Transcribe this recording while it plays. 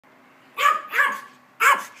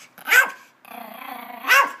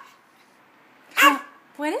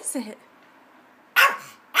is it?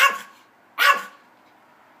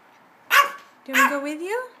 Do you want me to go with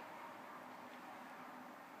you?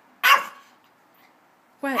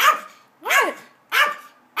 What? What?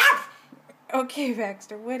 Okay,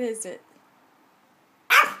 Baxter, what is it?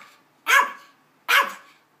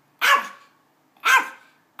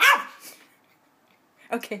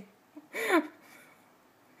 Okay.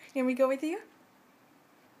 Can we go with you?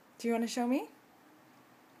 Do you want to show me?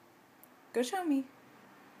 Go show me.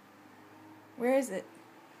 Where is it?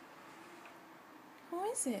 Who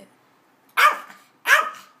is it?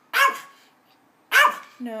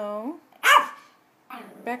 No.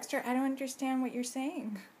 Baxter, I don't understand what you're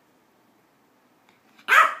saying.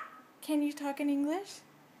 Can you talk in English?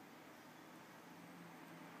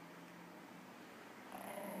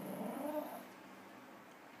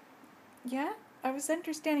 Yeah, I was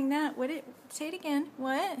understanding that. Say it again.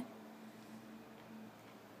 What?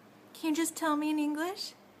 Can you just tell me in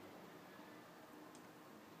English?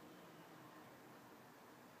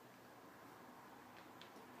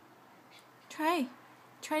 Try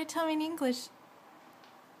to tell me in English.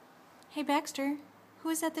 Hey, Baxter, who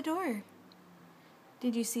is at the door?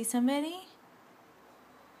 Did you see somebody?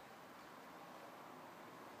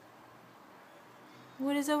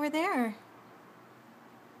 What is over there?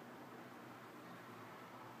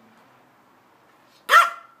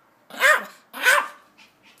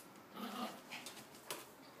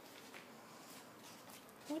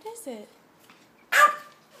 What is it?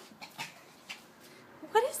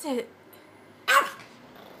 What is it?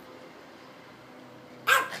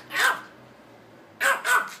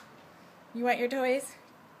 You want your toys?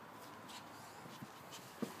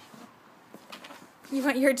 You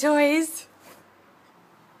want your toys?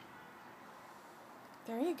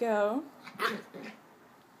 There you go.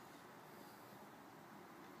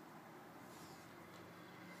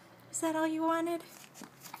 Is that all you wanted?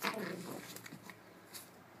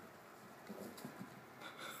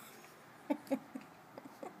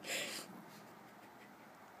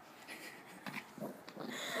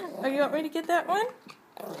 Oh, you want me to get that one?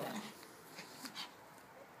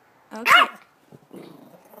 Okay.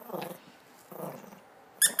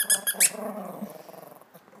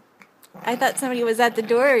 I thought somebody was at the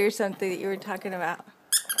door or something that you were talking about.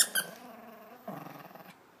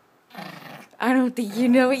 I don't think you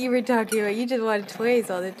know what you were talking about. You just wanted toys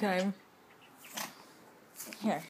all the time. Here.